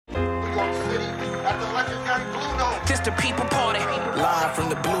This the people party. Live from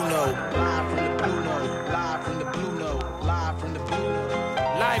the Blue Note. Live from the Blue Note. Live from the Blue Note. Live from the Blue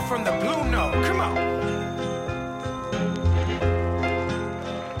Note. Live from the Blue Note. Come on.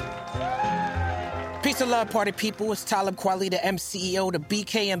 Peace and love, party people. It's Talib Kweli, the MCEO, the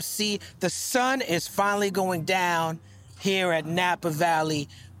BKMC. The sun is finally going down here at Napa Valley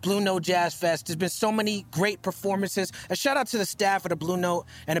Blue Note Jazz Fest. There's been so many great performances. A shout out to the staff of the Blue Note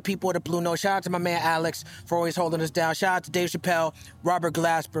and the people of the Blue Note. Shout out to my man Alex for always holding us down. Shout out to Dave Chappelle, Robert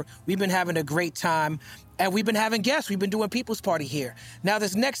Glasper. We've been having a great time. And we've been having guests. We've been doing People's Party here. Now,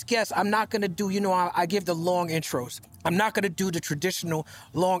 this next guest, I'm not going to do, I give the long intros. I'm not going to do the traditional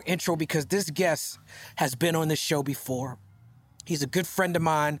long intro because this guest has been on this show before. He's a good friend of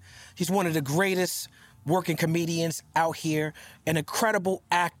mine. He's one of the greatest working comedians out here, an incredible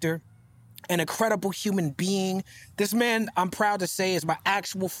actor, an incredible human being. This man, I'm proud to say, is my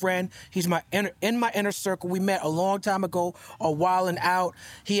actual friend. He's in my inner circle. We met a long time ago on Wild 'N Out.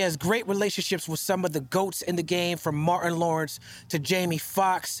 He has great relationships with some of the GOATs in the game, from Martin Lawrence to Jamie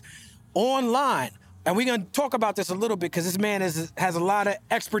Foxx. Online, and we're going to talk about this a little bit because this man has a lot of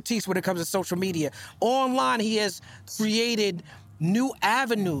expertise when it comes to social media. Online, he has created new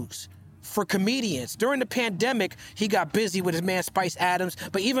avenues for comedians. During the pandemic, he got busy with his man Spice Adams,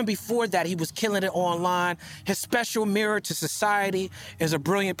 but even before that, he was killing it online. His special Mirror to Society is a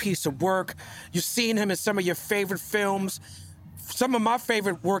brilliant piece of work. You've seen him in some of your favorite films. Some of my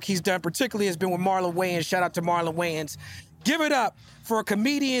favorite work he's done, particularly, has been with Marlon Wayans. Shout out to Marlon Wayans. Give it up for a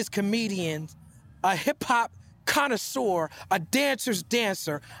comedian's comedian, a hip-hop connoisseur, a dancer's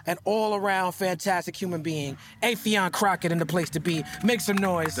dancer, an all-around fantastic human being. Affion Crockett in the place to be. Make some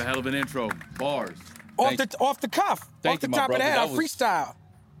noise. It's a hell of an intro. Bars. Off the cuff. Off the top of the head. I freestyle.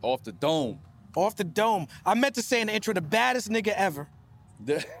 Off the dome. Off the dome. I meant to say in the intro, the baddest nigga ever.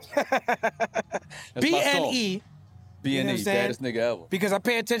 BNE. BNE, baddest nigga ever. Because I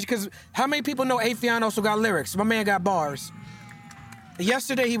pay attention, because how many people know Affion also got lyrics? My man got bars.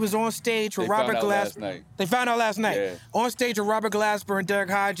 Yesterday, he was on stage with Robert Glasper. They found out last night. Yeah. On stage with Robert Glasper and Derek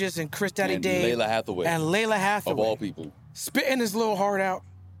Hodges and Chris Daddy Day. Layla Hathaway. And Layla Hathaway. Of all people. Spitting his little heart out.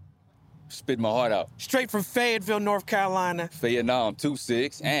 Spitting my heart out. Straight from Fayetteville, North Carolina. Vietnam,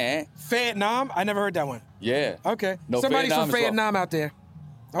 2-6, and... Vietnam? I never heard that one. Yeah. Okay. No, somebody's from Vietnam out there.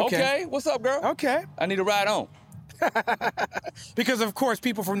 Okay. What's up, girl? Okay. I need a ride on. Because, of course,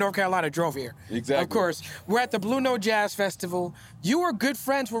 people from North Carolina drove here. Exactly. Of course. We're at the Blue Note Jazz Festival. You were good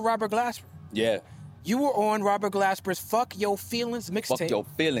friends with Robert Glasper. Yeah. You were on Robert Glasper's Fuck Your Feelings mixtape. Fuck Your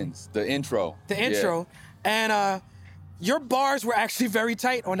Feelings, the intro. The intro. Yeah. And your bars were actually very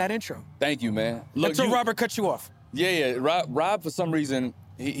tight on that intro. Thank you, man. Look, until Robert cut you off. Yeah. Rob, for some reason...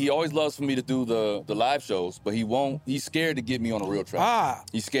 He always loves for me to do the live shows, but he won't. He's scared to get me on a real track.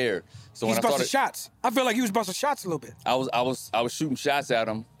 He's scared. So he's busting shots. I feel like he was busting shots a little bit. I was shooting shots at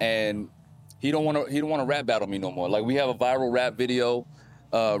him, and he don't want to rap battle me no more. Like, we have a viral rap video,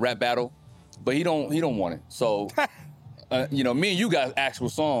 rap battle, but he don't want it. So. Me and you got actual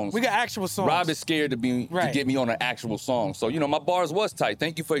songs. We got actual songs. Rob is scared to get me on an actual song. So, my bars was tight.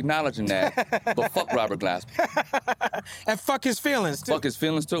 Thank you for acknowledging that. But fuck Robert Glasper. And fuck his feelings, too. Fuck his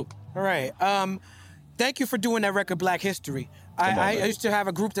feelings, too. All right. Thank you for doing that record, Black History. I used to have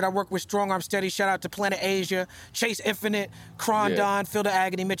a group that I worked with, Strong Arm Steady. Shout out to Planet Asia, Chase Infinite, Cron Don, Phil the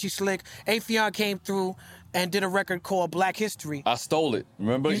Agony, Mitchie Slick. Affion came through and did a record called Black History. I stole it.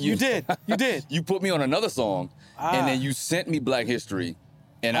 Remember? You did. You did. You put me on another song, and then you sent me Black History.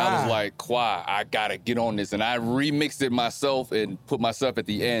 And I was like, Kwai, I gotta get on this. And I remixed it myself and put myself at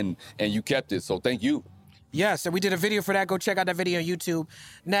the end, and you kept it. So thank you. Yes, and we did a video for that. Go check out that video on YouTube.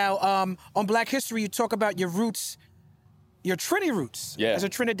 Now, on Black History, you talk about your roots, your Trini roots, as a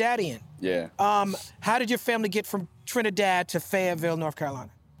Trinidadian. Yeah. How did your family get from Trinidad to Fayetteville, North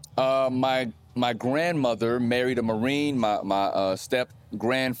Carolina? My grandmother married a Marine, my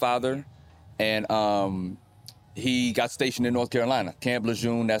step-grandfather, and he got stationed in North Carolina. Camp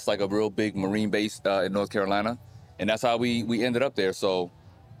Lejeune, that's like a real big Marine base in North Carolina, and that's how we ended up there. So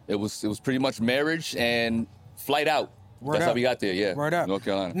it was pretty much marriage and flight out. That's how we got there, yeah. Word up. North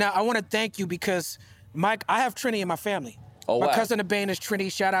Carolina. Now, I want to thank you because, Mike, I have Trini in my family. Oh, wow. My cousin Abena is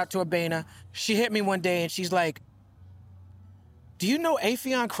Trini. Shout out to Abena. She hit me one day and she's like, do you know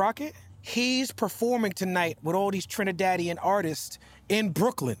Affion Crockett? He's performing tonight with all these Trinidadian artists in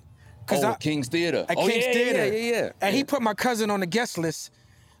Brooklyn. King's Theater. At King's Theater. Yeah. And he put my cousin on the guest list.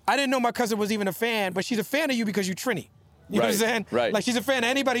 I didn't know my cousin was even a fan, but she's a fan of you because you Trini. You know what I'm saying? Right. Like, she's a fan of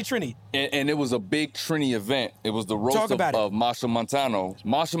anybody Trini. And it was a big Trini event. It was the roast of Marshall Montano.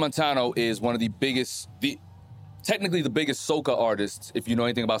 Marshall Montano is one of the biggest, technically the biggest soca artists, if you know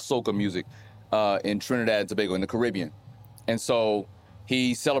anything about soca music, in Trinidad and Tobago, in the Caribbean. And so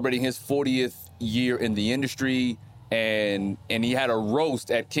he's celebrating his 40th year in the industry, and he had a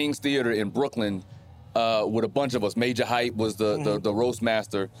roast at King's Theater in Brooklyn with a bunch of us. Major Hype was the roast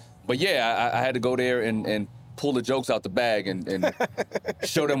master. But yeah, I had to go there and pull the jokes out the bag and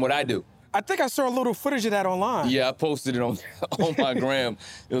show them what I do. I think I saw a little footage of that online. Yeah, I posted it on my gram.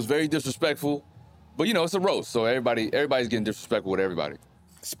 It was very disrespectful, but you know, it's a roast, so everybody's getting disrespectful with everybody.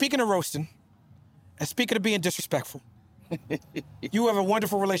 Speaking of roasting, and speaking of being disrespectful, you have a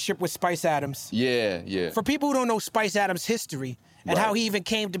wonderful relationship with Spice Adams. Yeah. For people who don't know Spice Adams' history and Right. how he even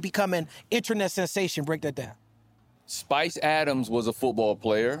came to become an internet sensation, break that down. Spice Adams was a football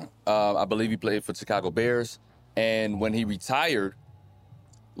player. I believe he played for Chicago Bears, and when he retired,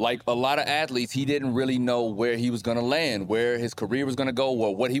 like a lot of athletes, he didn't really know where he was going to land, where his career was going to go,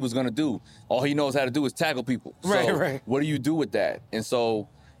 or what he was going to do. All he knows how to do is tackle people. Right. What do you do with that? And so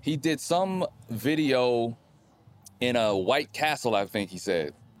he did some video in a White Castle, I think he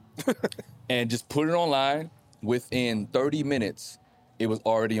said, and just put it online. Within 30 minutes, it was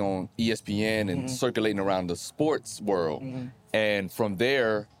already on ESPN and circulating around the sports world. And from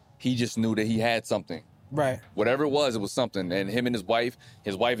there, he just knew that he had something. Right. Whatever it was something. And him and his wife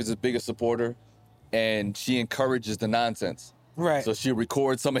is his biggest supporter, and she encourages the nonsense. Right. So she'll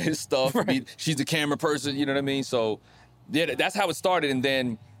record some of his stuff. Right. She's a camera person, you know what I mean? So yeah, that's how it started. And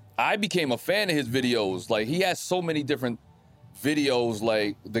then I became a fan of his videos. Like, he has so many different videos,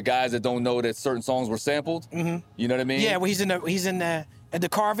 like the guys that don't know that certain songs were sampled. You know what I mean? Yeah, well, he's in the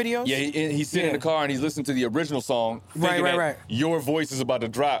car videos. Yeah, he's sitting in the car and he's listening to the original song. Thinking Right. Your voice is about to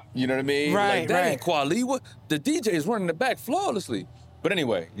drop. You know what I mean? Right, Like, dang, right. Kweli, what? The DJ is running the back flawlessly. But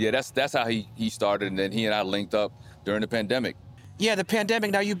anyway, yeah, that's how he started, and then he and I linked up during the pandemic. Yeah, the pandemic.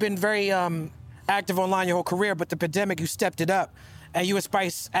 Now, you've been very active online your whole career, but the pandemic, you stepped it up. And you and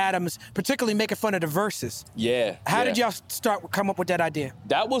Spice Adams, particularly making fun of the verses. Yeah. How did y'all come up with that idea?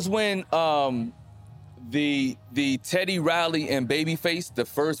 That was when the Teddy Riley and Babyface, the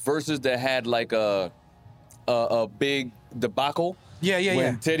first verses that had like a big debacle.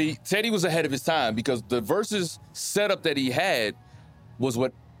 Yeah. Teddy was ahead of his time, because the verses setup that he had was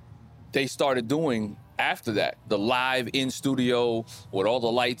what they started doing after that. The live in studio with all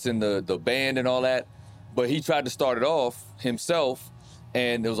the lights and the band and all that. But he tried to start it off himself,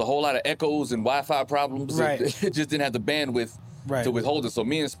 and there was a whole lot of echoes and Wi-Fi problems. Right. It just didn't have the bandwidth to withhold it. So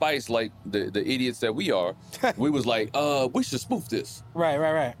me and Spice, like the idiots that we are, we was like, we should spoof this.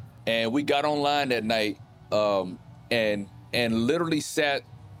 Right. And we got online that night and literally sat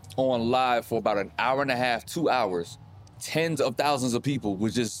on live for about an hour and a half, 2 hours. Tens of thousands of people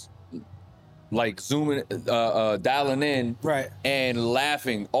was just like zooming, dialing in, and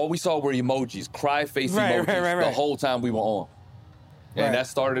laughing. All we saw were emojis, cry face emojis, the whole time we were on. And that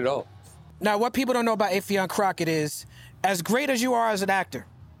started it off. Now, what people don't know about Affion Crockett is, as great as you are as an actor,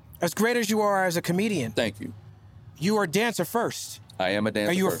 as great as you are as a comedian, Thank you. you are a dancer first. I am a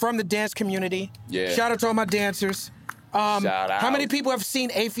dancer. And you are first. from the dance community. Yeah. Shout out to all my dancers. Shout out. How many people have seen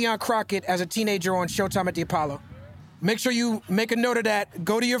Affion Crockett as a teenager on Showtime at the Apollo? Make sure you make a note of that.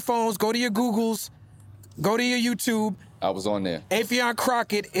 Go to your phones, go to your Googles, go to your YouTube. I was on there. Affion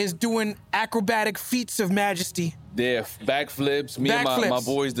Crockett is doing acrobatic feats of majesty. Yeah, backflips. Me and my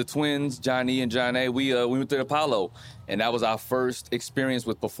boys, the twins, Johnny and John A, we went to the Apollo. And that was our first experience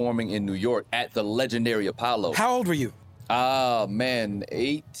with performing in New York at the legendary Apollo. How old were you? Man,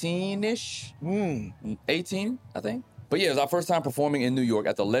 18-ish? 18, I think. But yeah, it was our first time performing in New York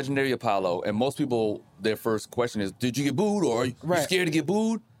at the legendary Apollo. And most people, their first question is, did you get booed, or are you scared to get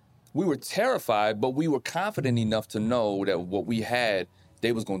booed? We were terrified, but we were confident enough to know that what we had,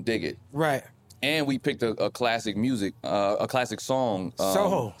 they was going to dig it. Right. And we picked a classic music, a classic song.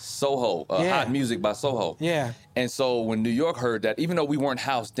 Soho, Hot Music by Soho. Yeah. And so when New York heard that, even though we weren't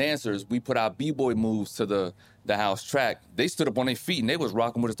house dancers, we put our B-boy moves to the house track. They stood up on their feet and they was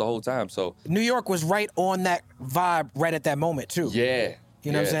rocking with us the whole time. So New York was right on that vibe right at that moment too. Yeah.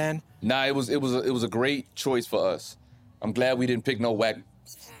 You know what I'm saying? Nah, it was a great choice for us. I'm glad we didn't pick no whack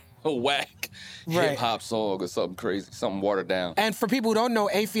hip hop song or something crazy, something watered down. And for people who don't know,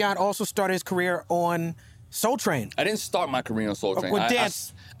 Affion also started his career on Soul Train. I didn't start my career on Soul Train. With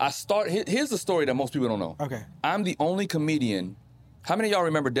dance. Here's the story that most people don't know. Okay. I'm the only comedian. How many of y'all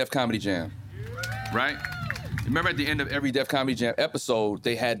remember Def Comedy Jam? Right? Remember at the end of every Def Comedy Jam episode,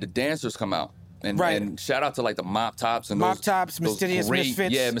 they had the dancers come out. And shout out to like the Mop Tops and Mop Tops, Mystidious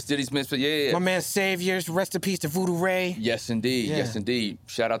Misfits. Yeah, Mystidious Misfits. Yeah. My man Saviors, rest in peace to Voodoo Ray. Yes, indeed. Yeah. Yes, indeed.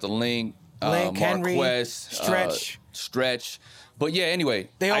 Shout out to Link, Link, Mark Henry, Quest, Stretch. Stretch. But yeah, anyway.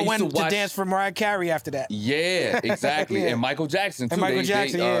 They all I used went to watch, dance for Mariah Carey after that. Yeah, exactly. Yeah. And Michael Jackson, too. And Michael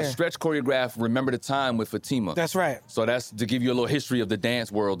Jackson, yeah. Stretch choreographed Remember the Time with Fatima. That's right. So that's to give you a little history of the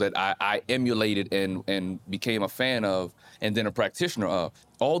dance world that I emulated and became a fan of and then a practitioner of.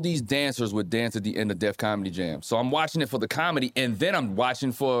 All these dancers would dance at the end of Def Comedy Jam. So I'm watching it for the comedy, and then I'm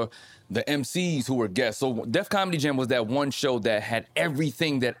watching for the MCs who were guests. So Def Comedy Jam was that one show that had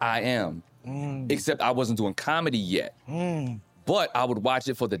everything that I am, except I wasn't doing comedy yet. But I would watch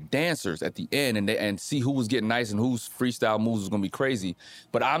it for the dancers at the end and see who was getting nice and whose freestyle moves was gonna be crazy.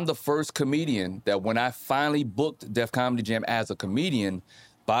 But I'm the first comedian that when I finally booked Def Comedy Jam as a comedian,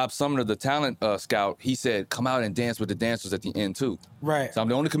 Bob Sumner, the talent scout, he said, come out and dance with the dancers at the end too. Right. So I'm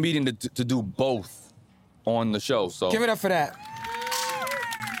the only comedian to do both on the show. So Give it up for that.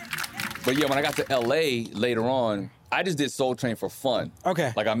 But yeah, when I got to LA later on, I just did Soul Train for fun.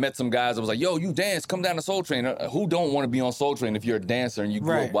 Okay. Like I met some guys that was like, yo, you dance, come down to Soul Train. Who don't want to be on Soul Train if you're a dancer and you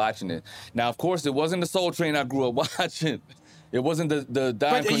grew up watching it? Now, of course, it wasn't the Soul Train I grew up watching. It wasn't the Don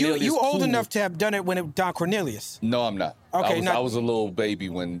But Cornelius. you old cool. enough to have done it when it Don Cornelius. No, I'm not. Okay, I was a little baby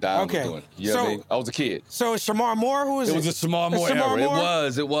when Don was doing it. You know what I mean? I was a kid. So Shamar Moore, who was it? It was a Shamar Moore era.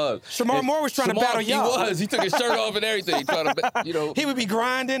 It was. Shamar Moore was trying to battle y'all. He was. He took his shirt off and everything. Trying to, you know. He would be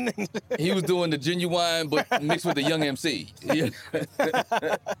grinding. He was doing the Genuine, but mixed with the Young MC. Yeah.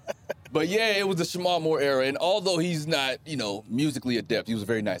 But yeah, it was the Shamar Moore era. And although he's not, musically adept, he was a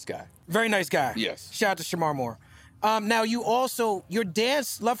very nice guy. Very nice guy. Yes. Shout out to Shamar Moore. Now, you also, your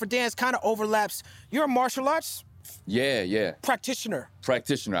love for dance kind of overlaps. You're a martial arts practitioner.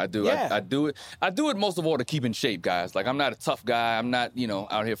 I do. Yeah. I do it. I do it most of all to keep in shape, guys. Like, I'm not a tough guy. I'm not,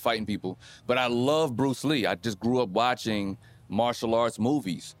 out here fighting people. But I love Bruce Lee. I just grew up watching martial arts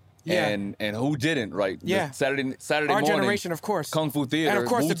movies. Yeah. And who didn't, right? Yeah. Saturday Our morning. generation, of course. Kung Fu Theater. And, of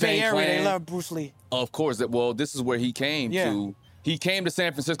course, the Bay Wu-Tang Area, Clan. they love Bruce Lee. Of course. Well, this is where he came to. He came to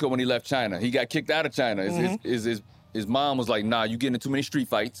San Francisco when he left China. He got kicked out of China. His mom was like, nah, you get into too many street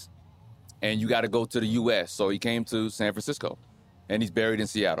fights, and you got to go to the U.S. So he came to San Francisco, and he's buried in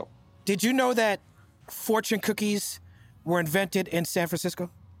Seattle. Did you know that fortune cookies were invented in San Francisco?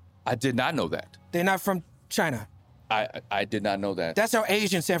 I did not know that. They're not from China. I did not know that. That's how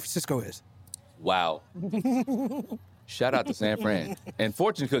Asian San Francisco is. Wow. Shout out to San Fran. And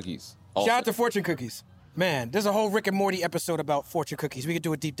fortune cookies. Also. Shout out to fortune cookies. Man, there's a whole Rick and Morty episode about fortune cookies. We could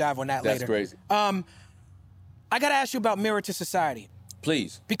do a deep dive on that later. That's crazy. I got to ask you about Mirror to Society.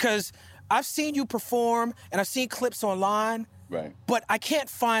 Please. Because I've seen you perform, and I've seen clips online. Right. But I can't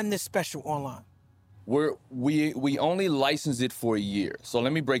find this special online. We only licensed it for a year. So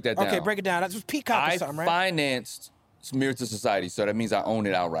let me break that down. Okay, break it down. That's just Peacock or something, right? I financed Mirror to Society, so that means I own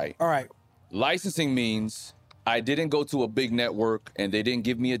it outright. All right. Licensing means I didn't go to a big network, and they didn't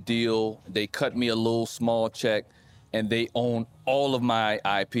give me a deal. They cut me a little small check, and they own all of my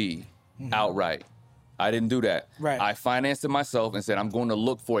IP outright. I didn't do that. Right. I financed it myself and said, I'm going to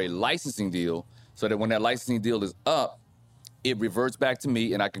look for a licensing deal so that when that licensing deal is up, it reverts back to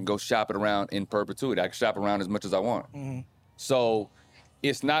me and I can go shop it around in perpetuity. I can shop around as much as I want. So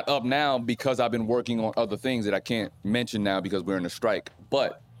it's not up now because I've been working on other things that I can't mention now because we're in a strike.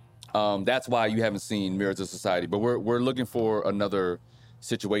 But that's why you haven't seen Mirror to Society. But we're looking for another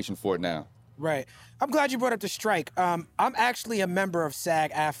situation for it now. Right. I'm glad you brought up the strike. I'm actually a member of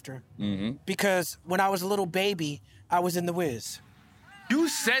SAG-AFTRA because when I was a little baby, I was in The Wiz. You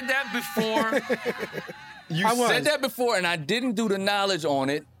said that before. You said that before, and I didn't do the knowledge on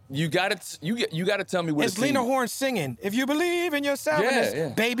it. You gotta tell me what it's Lena Horne singing. If you believe in yourself, and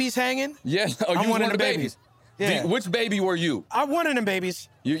there's babies hanging. Yeah. Oh, I'm you one was of the babies. Yeah. Which baby were you? I'm one of them babies.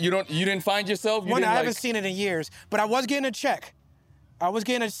 You didn't find yourself? I haven't seen it in years, but I was getting a check. I was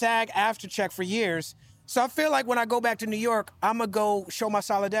getting a SAG-AFTRA check for years. So I feel like when I go back to New York, I'm going to go show my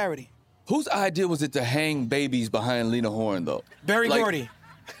solidarity. Whose idea was it to hang babies behind Lena Horne, though? Berry Gordy.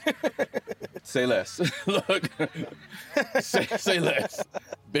 Say less. Look. say less.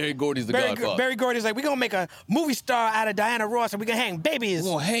 Berry Gordy's the godfather. Berry Gordy's like, we're going to make a movie star out of Diana Ross and we're going to hang babies.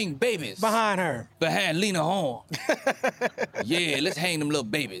 We're going to hang babies. Behind her. Behind Lena Horne. Yeah, let's hang them little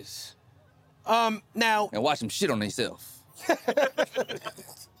babies. Now. And watch them shit on themselves.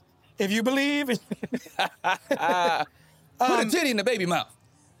 If you believe. Put a titty in the baby mouth.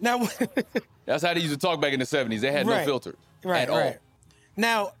 Now. That's how they used to talk back in the 70s. They had no filter at all.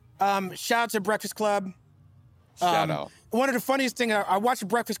 Now, shout out to Breakfast Club. Shout out. One of the funniest things, I watched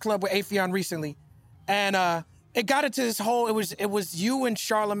Breakfast Club with Affion recently, and it got into this whole, it was you and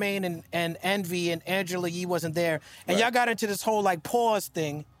Charlemagne and Envy and Angela Yee wasn't there, and y'all got into this whole like pause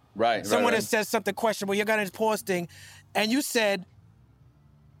thing. Right. Someone that says something questionable, you got into this pause thing, and you said,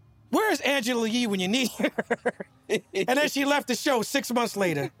 where's Angela Yee when you need her? And then she left the show 6 months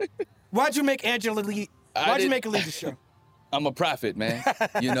later. Why'd you make Angela Yee? Why'd you make her leave the show? I'm a prophet, man.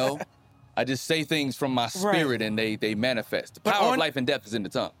 You know, I just say things from my spirit and they manifest. The power of life and death is in the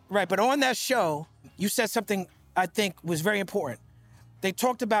tongue. Right, but on that show, you said something I think was very important. They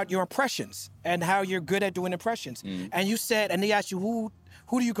talked about your impressions and how you're good at doing impressions. And you said, and they asked you, who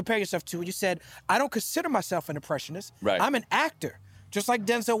do you compare yourself to? And you said, I don't consider myself an impressionist. Right. I'm an actor. Just like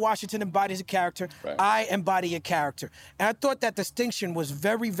Denzel Washington embodies a character, I embody a character. And I thought that distinction was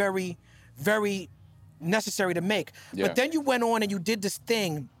very, very, very necessary to make. Yeah. But then you went on and you did this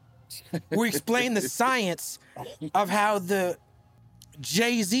thing where you explained the science of how the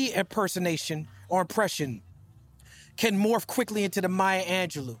Jay-Z impersonation or impression can morph quickly into the Maya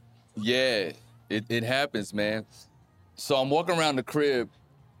Angelou. Yeah, it happens, man. So I'm walking around the crib,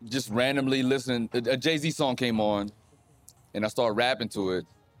 just randomly listening. A Jay-Z song came on, and I started rapping to it.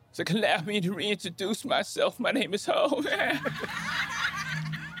 It's like, allow me to reintroduce myself. My name is Ho.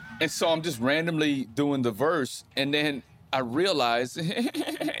 And so I'm just randomly doing the verse, and then I realize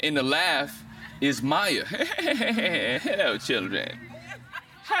in the laugh is Maya. Hello, children.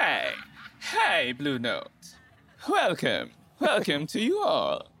 Hi, Blue Note. Welcome to you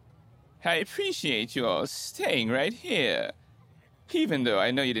all. I appreciate you all staying right here. Even though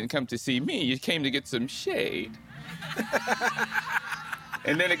I know you didn't come to see me, you came to get some shade.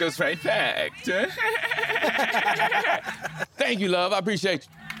 And then it goes right back. Thank you, love. I appreciate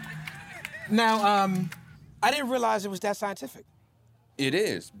you. Now, I didn't realize it was that scientific. It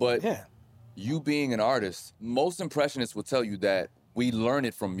is, but you being an artist, most impressionists will tell you that we learn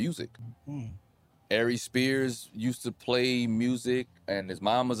it from music. Ari Spears used to play music, and his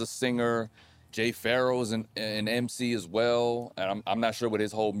mom was a singer. Jay Farrell's an MC as well, and I'm not sure what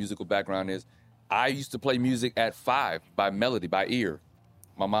his whole musical background is. I used to play music at 5 by melody, by ear.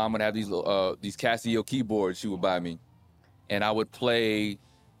 My mom would have these Casio keyboards she would buy me, and I would play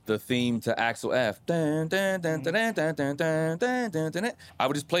the theme to Axel F. Dun, dun, dun, dun, dun, dun, dun, dun, dun, dun, dun. I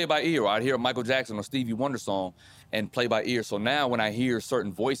would just play it by ear. Or I'd hear a Michael Jackson or Stevie Wonder song and play by ear. So now when I hear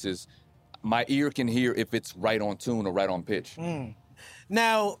certain voices, my ear can hear if it's right on tune or right on pitch.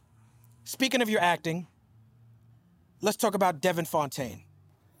 Now, speaking of your acting, let's talk about Devin Fontaine.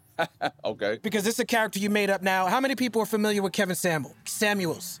 Okay. Because this is a character you made up now. How many people are familiar with Kevin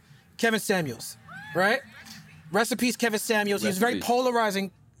Samuels? Kevin Samuels, right? Rest in peace, Kevin Samuels. He was a very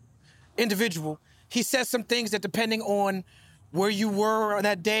polarizing individual. He says some things that depending on where you were on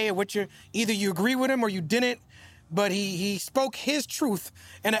that day or what either you agree with him or you didn't, but he spoke his truth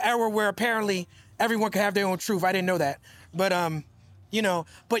in an era where apparently everyone could have their own truth. I didn't know that. But,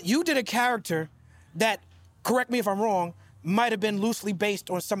 but you did a character that, correct me if I'm wrong, might have been loosely based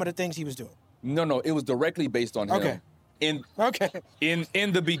on some of the things he was doing. No, it was directly based on him. Okay.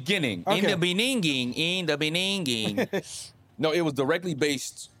 In the beginning. Okay. In the beginning. No, it was directly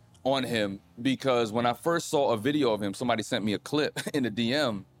based on him because when I first saw a video of him, somebody sent me a clip in the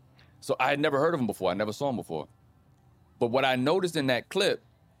DM. So I had never heard of him before. I never saw him before. But what I noticed in that clip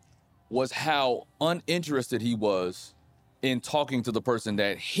was how uninterested he was in talking to the person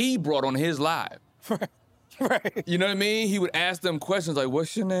that he brought on his live. Right. You know what I mean? He would ask them questions like,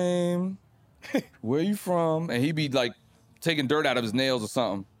 what's your name? Where are you from? And he'd be like taking dirt out of his nails or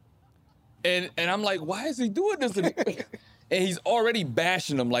something. And I'm like, why is he doing this to me? And he's already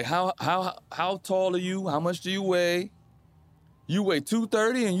bashing them. Like, how tall are you? How much do you weigh? You weigh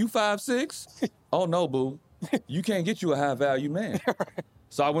 230 and you 5'6"? Oh no, boo. You can't get you a high value man.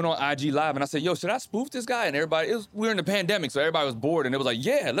 So I went on IG Live and I said, yo, should I spoof this guy? And we were in the pandemic, so everybody was bored and it was like,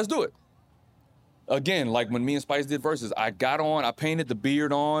 yeah, let's do it. Again, like when me and Spice did verses, I got on, I painted the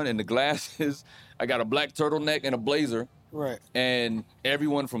beard on and the glasses. I got a black turtleneck and a blazer. Right. And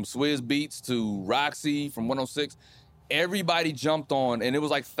everyone from Swizz Beats to Roxy from 106, everybody jumped on, and it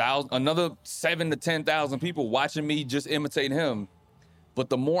was like another 7,000 to 10,000 people watching me just imitate him. But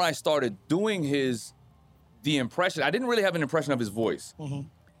the more I started doing the impression, I didn't really have an impression of his voice. Mm-hmm.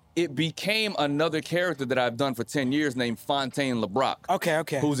 It became another character that I've done for 10 years named Fontaine LeBrock.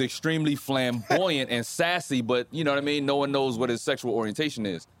 Okay. Who's extremely flamboyant and sassy, but you know what I mean? No one knows what his sexual orientation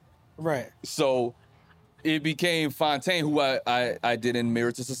is. Right. So it became Fontaine, who I did in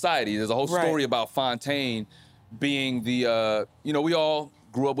Mirror to Society. There's a whole story about Fontaine being the, we all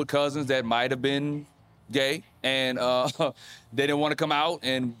grew up with cousins that might have been gay, and they didn't want to come out,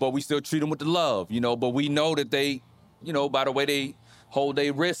 but we still treat them with the love, but we know that they, by the way they hold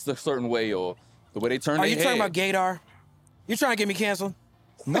their wrists a certain way or the way they turn their head. Are you talking about gaydar? You trying to get me canceled?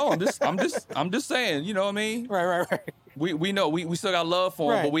 No, I'm just saying, you know what I mean? Right. We know we still got love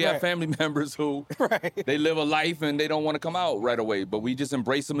for them, but we have family members who they live a life and they don't want to come out right away, but we just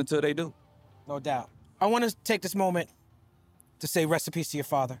embrace them until they do. No doubt. I want to take this moment to say rest in peace to your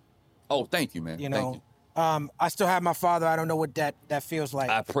father. Oh, thank you, man. You thank know, you. I still have my father. I don't know what that feels like.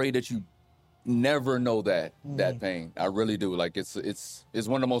 I pray that you never know that pain. I really do. Like it's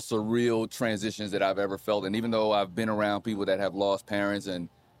one of the most surreal transitions that I've ever felt. And even though I've been around people that have lost parents and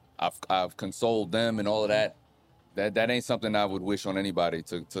I've consoled them and all of that ain't something I would wish on anybody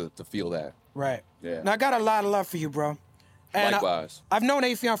to feel that. Right. Yeah. Now I got a lot of love for you, bro. And Likewise. I've known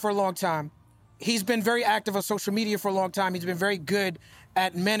Affion for a long time. He's been very active on social media for a long time. He's been very good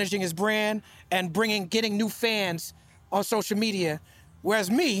at managing his brand and getting new fans on social media. Whereas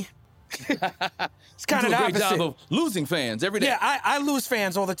me, it's kind of the opposite. You do a great job of losing fans every day. Yeah, I lose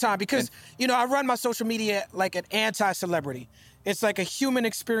fans all the time because, I run my social media like an anti-celebrity. It's like a human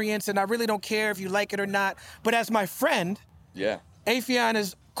experience, and I really don't care if you like it or not. But as my friend, Affion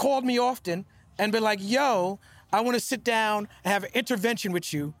has called me often and been like, yo, I want to sit down and have an intervention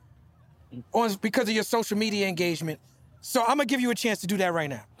with you because of your social media engagement. So I'm going to give you a chance to do that right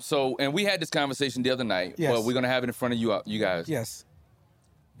now. So, and we had this conversation the other night. Yes. But we're going to have it in front of you guys. Yes.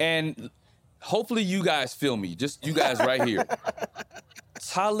 And hopefully you guys feel me, just you guys right here.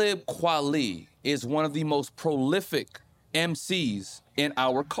 Talib Kweli is one of the most prolific MCs in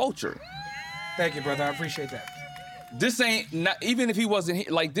our culture. Thank you, brother. I appreciate that. This ain't, not even if he wasn't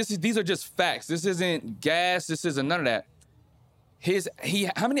here, like these are just facts. This isn't gas, this isn't none of that.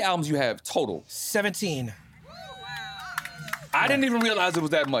 How many albums you have total? 17. I didn't even realize it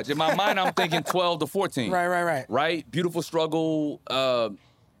was that much. In my mind, I'm thinking 12 to 14. Right. Right? Beautiful Struggle.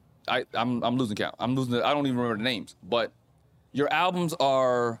 I'm losing count. I don't even remember the names. But your albums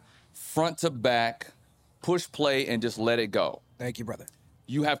are front to back, push play, and just let it go. Thank you, brother.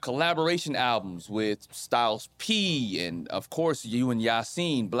 You have collaboration albums with Styles P, and of course you and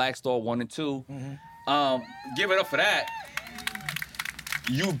Yasin, Black Star 1 and 2. Give it up for that.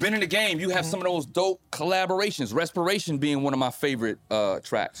 You've been in the game. You have some of those dope collaborations. Respiration being one of my favorite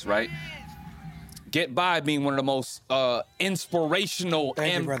tracks, right? Get By being one of the most inspirational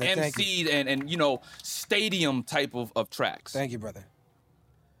MC and stadium type of tracks. Thank you, brother.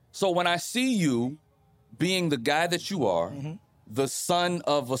 So when I see you being the guy that you are, the son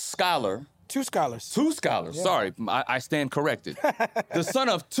of a scholar. Two scholars. Yeah. Sorry, I stand corrected. The son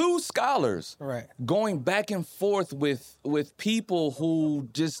of two scholars. Right. Going back and forth with people who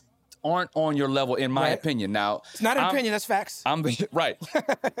just aren't on your level, in my opinion. Now, it's not an opinion, that's facts. Right.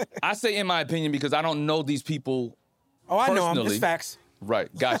 I say in my opinion because I don't know these people. Oh, I know them. Personally. It's facts.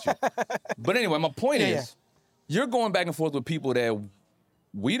 Right, got you. But anyway, my point is, you're going back and forth with people that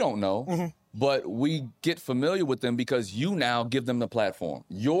we don't know, but we get familiar with them because you now give them the platform.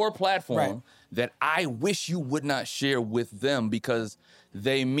 Your platform that I wish you would not share with them because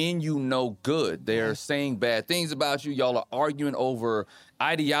they mean you no good. They're saying bad things about you. Y'all are arguing over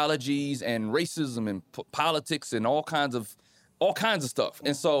ideologies and racism and politics and all kinds of stuff.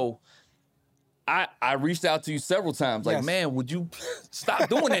 And so I reached out to you several times like, man, would you stop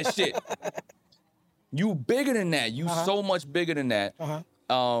doing that shit? You bigger than that. You so much bigger than that.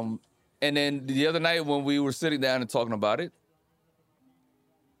 And then the other night when we were sitting down and talking about it,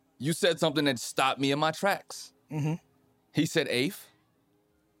 you said something that stopped me in my tracks. He said, Afe,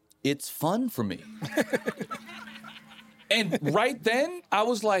 it's fun for me. And right then, I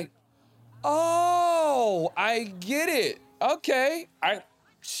was like, oh, I get it. Okay. All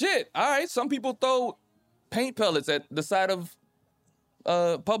right. Some people throw paint pellets at the side of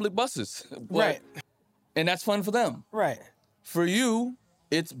public buses. Right. And that's fun for them. Right. For you,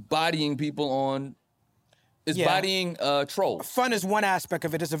 it's bodying people on... bodying trolls. Fun is one aspect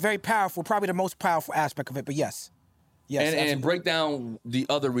of it. It's a very powerful, probably the most powerful aspect of it, but yes. And break down the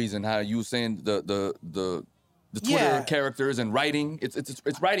other reason, how you were saying the Twitter characters and writing.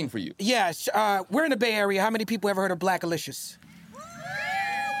 It's writing for you. Yeah, we're in the Bay Area. How many people ever heard of Black Alicious?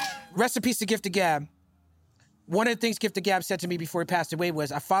 Rest in peace to Gifted Gab. One of the things Gifted Gab said to me before he passed away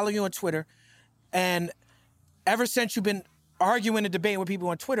was, I follow you on Twitter, and ever since you've been arguing and debating with people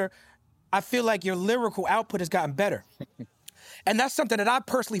on Twitter, I feel like your lyrical output has gotten better. And that's something that I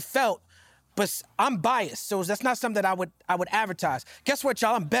personally felt, but I'm biased, so that's not something that I would advertise. Guess what,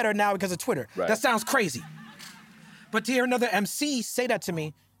 y'all? I'm better now because of Twitter. Right. That sounds crazy. But to hear another MC say that to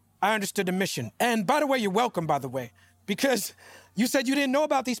me, I understood the mission. And by the way, you're welcome, by the way, because you said you didn't know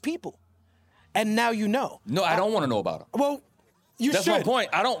about these people. And now you know. No, I don't want to know about them. Well, you That's should. my point.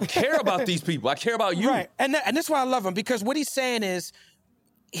 I don't care about these people. I care about you. Right. And that's why I love him, because what he's saying is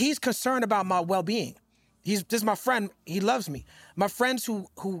he's concerned about my well-being. This is my friend. He loves me. My friends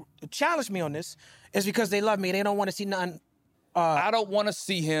who challenge me on this is because they love me. They don't want to see nothing. I don't want to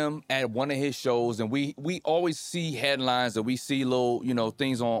see him at one of his shows, and we always see headlines and we see little,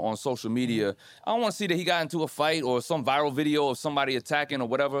 things on social media. I don't want to see that he got into a fight or some viral video of somebody attacking or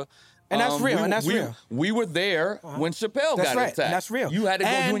whatever. And that's real, and that's real. We were there when Chappelle got attacked. And that's real. You had to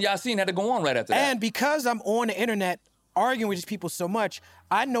go, you and Yassine had to go on right after that. And because I'm on the internet arguing with these people so much,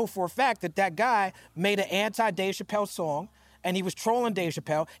 I know for a fact that guy made an anti-Dave Chappelle song, and he was trolling Dave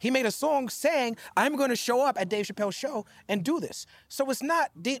Chappelle. He made a song saying, I'm going to show up at Dave Chappelle's show and do this. So it's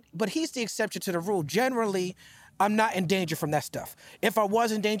not, but he's the exception to the rule. Generally, I'm not in danger from that stuff. If I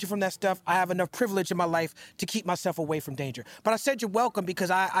was in danger from that stuff, I have enough privilege in my life to keep myself away from danger. But I said you're welcome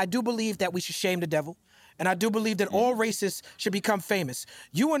because I do believe that we should shame the devil. And I do believe that all racists should become famous.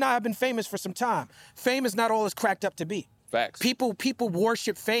 You and I have been famous for some time. Fame is not all it's cracked up to be. Facts. People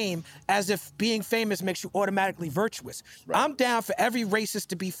worship fame as if being famous makes you automatically virtuous. Right. I'm down for every racist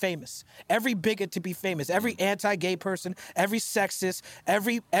to be famous, every bigot to be famous, every anti-gay person, every sexist,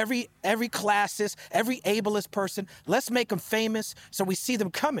 every classist, every ableist person. Let's make them famous so we see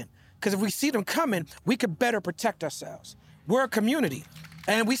them coming. Because if we see them coming, we could better protect ourselves. We're a community,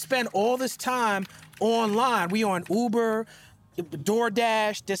 and we spend all this time online. We on Uber,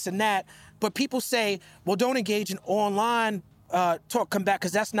 DoorDash, this and that. But people say, well, don't engage in online talk, come back,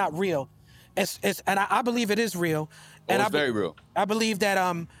 because that's not real. And I believe it is real. And it's very real. I believe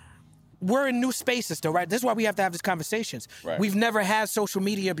that we're in new spaces, though, right? This is why we have to have these conversations. Right. We've never had social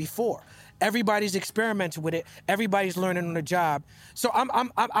media before. Everybody's experimenting with it. Everybody's learning on the job. So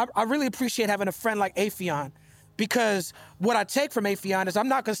I really appreciate having a friend like Affion, because what I take from Affion is I'm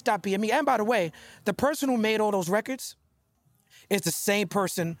not going to stop being me. And by the way, the person who made all those records is the same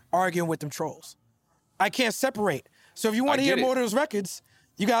person arguing with them trolls. I can't separate. So if you want to hear more of those records,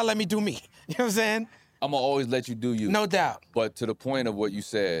 you got to let me do me. You know what I'm saying? I'm going to always let you do you. No doubt. But to the point of what you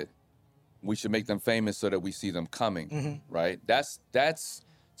said, we should make them famous so that we see them coming, right? That's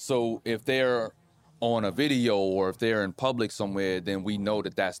so if they're on a video or if they're in public somewhere, then we know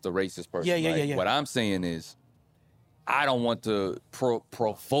that that's the racist person. Yeah. What I'm saying is, I don't want to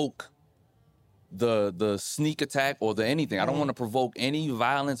provoke the sneak attack or the anything. I don't want to provoke any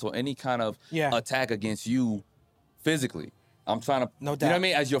violence or any kind of attack against you physically. I'm trying to, no doubt. You know what I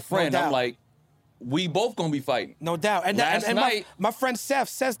mean? As your friend, I'm like, we both gonna be fighting. No doubt. And my friend Seth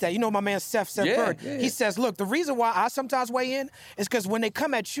says that. You know my man Seth Bird. Yeah. He says, look, the reason why I sometimes weigh in is because when they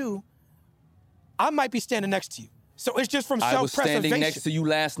come at you, I might be standing next to you. So it's just from self-preservation. I was standing next to you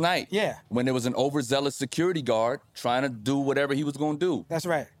last night. Yeah. When there was an overzealous security guard trying to do whatever he was going to do. That's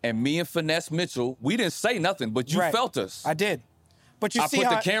right. And me and Finesse Mitchell, we didn't say nothing, but you felt us. I did. But you I put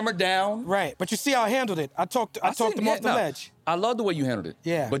the camera down. Right. But you see how I handled it. I talked him off the ledge. I love the way you handled it.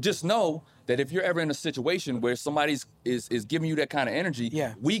 Yeah. But just know that if you're ever in a situation where somebody is giving you that kind of energy,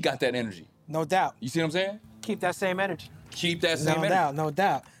 we got that energy. No doubt. You see what I'm saying? Keep that same energy. Keep that same energy. No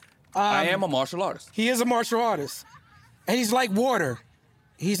doubt. I am a martial artist. He is a martial artist. And he's like water.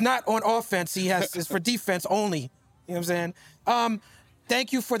 He's not on offense. It's for defense only. You know what I'm saying?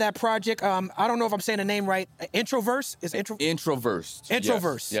 Thank you for that project. I don't know if I'm saying the name right. Introverse? Introverse.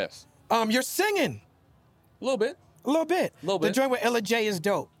 Introverse. Yes. You're singing. A little bit. The joint with Ella J is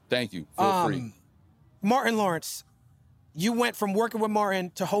dope. Thank you. Feel free. Martin Lawrence, you went from working with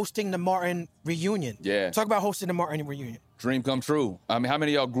Martin to hosting the Martin reunion. Yeah. Talk about hosting the Martin reunion. Dream come true. I mean, how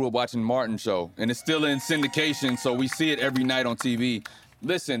many of y'all grew up watching Martin show? And it's still in syndication, so we see it every night on TV.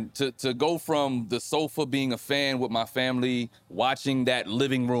 Listen, to go from the sofa being a fan with my family, watching that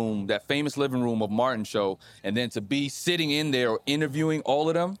living room, that famous living room of Martin show, and then to be sitting in there interviewing all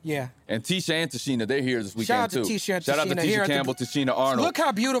of them. Yeah. And Tisha and Tashina, they're here this weekend Shout out too. to Tisha and Shout out to Tashina Tisha Campbell, Tashina Arnold. Look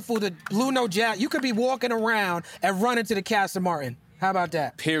how beautiful the Blue Note Jazz. You could be walking around and run into the cast of Martin. How about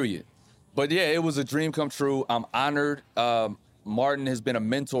that? Period. But yeah, it was a dream come true. I'm honored. Martin has been a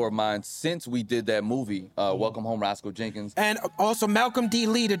mentor of mine since we did that movie, Welcome Home, Roscoe Jenkins. And also Malcolm D.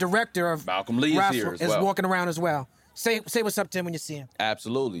 Lee, the director of Malcolm Lee is here as well. Is walking around as well. Say what's up to him when you see him.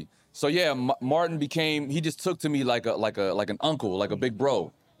 Absolutely. So yeah, Martin he just took to me like an uncle, like a big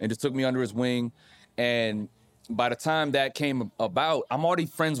bro, and just took me under his wing. And by the time that came about, I'm already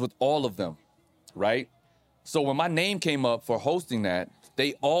friends with all of them, right? So when my name came up for hosting that,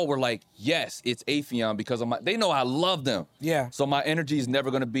 they all were like, yes, it's Affion, because they know I love them. Yeah. So my energy is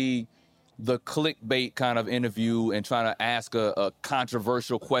never going to be the clickbait kind of interview and trying to ask a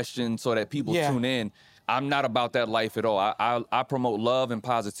controversial question so that people tune in. I'm not about that life at all. I promote love and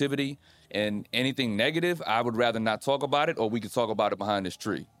positivity, And anything negative, I would rather not talk about it, or we could talk about it behind this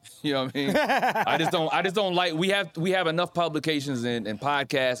tree. You know what I mean? I just don't like. We have enough publications and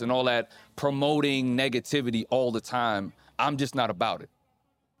podcasts and all that promoting negativity all the time. I'm just not about it.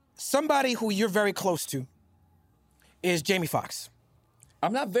 Somebody who you're very close to is Jamie Foxx.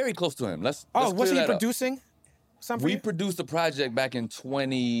 I'm not very close to him. Let's wasn't clear he that up. producing something? We produced a project back in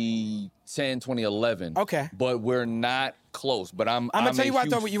 2010, 2011. Okay. But we're not close. But I'm gonna tell you why I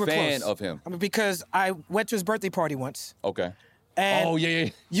thought huge you were fan close. of him. Because I went to his birthday party once. Okay. And oh, yeah.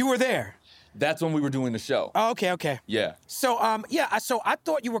 You were there. That's when we were doing the show. Oh, okay. Yeah. So, so I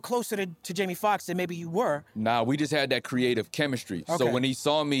thought you were closer to Jamie Foxx than maybe you were. Nah, we just had that creative chemistry. Okay. So when he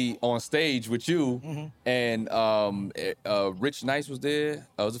saw me on stage with you, and Rich Nice was there,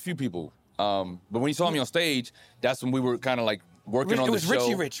 there was a few people. But when he saw me on stage, that's when we were kind of like working on the show.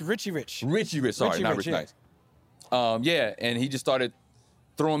 It was Richie Rich. Sorry, not Rich Nice. Yeah, and he just started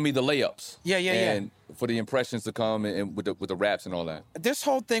throwing me the layups. Yeah. And for the impressions to come and with the raps and all that. This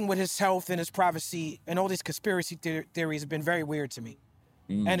whole thing with his health and his privacy and all these conspiracy theories have been very weird to me.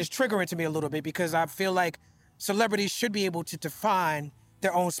 And it's triggering to me a little bit because I feel like celebrities should be able to define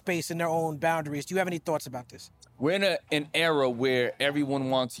their own space and their own boundaries. Do you have any thoughts about this? We're in an era where everyone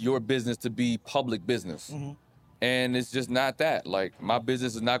wants your business to be public business. And it's just not that. Like, my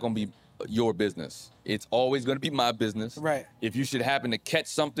business is not going to be your business. It's always going to be my business. Right. If you should happen to catch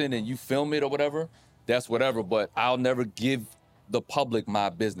something and you film it or whatever, that's whatever. But I'll never give the public my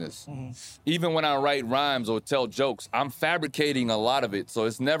business. Even when I write rhymes or tell jokes, I'm fabricating a lot of it. So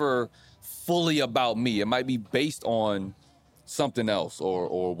it's never fully about me. It might be based on something else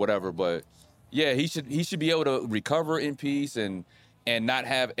or whatever. But yeah, he should be able to recover in peace and not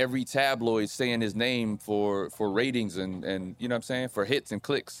have every tabloid saying his name for ratings and you know what I'm saying, for hits and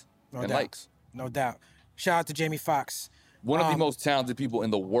clicks and likes. No doubt. Shout out to Jamie Foxx. One of the most talented people in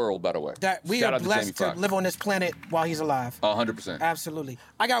the world, by the way. That we Shout are out blessed to live on this planet while he's alive. 100%. Absolutely.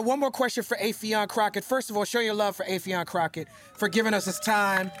 I got one more question for Affion Crockett. First of all, show your love for Affion Crockett for giving us his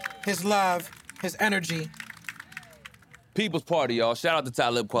time, his love, his energy. People's Party, y'all. Shout out to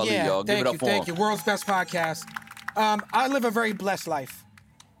Talib Kweli, y'all. Give it up for him. Thank you. World's best podcast. I live a very blessed life.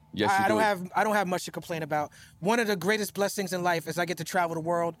 Yes, you do. I don't have much to complain about. One of the greatest blessings in life is I get to travel the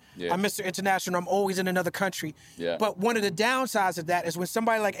world. Yeah. I'm Mr. International. I'm always in another country. Yeah. But one of the downsides of that is when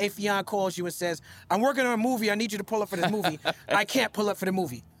somebody like Affion calls you and says, I'm working on a movie. I need you to pull up for this movie. I can't pull up for the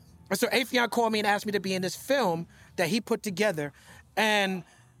movie. And so Affion called me and asked me to be in this film that he put together. And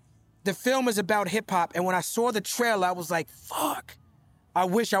the film is about hip hop. And when I saw the trailer, I was like, fuck, I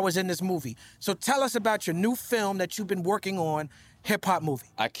wish I was in this movie. So tell us about your new film that you've been working on, hip hop movie.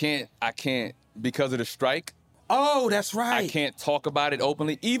 I can't because of the strike. Oh, that's right. I can't talk about it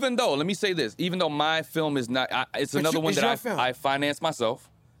openly, even though, let me say this, even though my film is not, it's another one that I finance myself.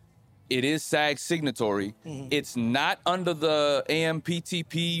 It is SAG signatory. It's not under the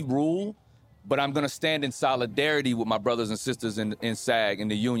AMPTP rule, but I'm going to stand in solidarity with my brothers and sisters in SAG, in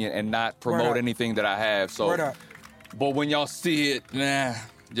the union, and not promote anything that I have. So, Word up. But when y'all see it,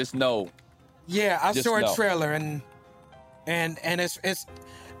 just know. Yeah, I Just saw a know. trailer and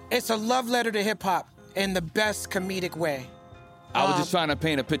it's a love letter to hip hop in the best comedic way. I was just trying to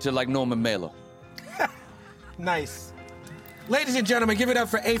paint a picture like Norman Mailer. Nice. Ladies and gentlemen, give it up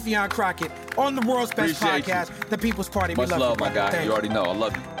for Affion Crockett on the World's Best Appreciate you. Podcast, The People's Party. Much we love love, you, my brother. guy. Thank You already know. I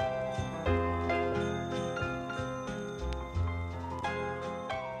love you.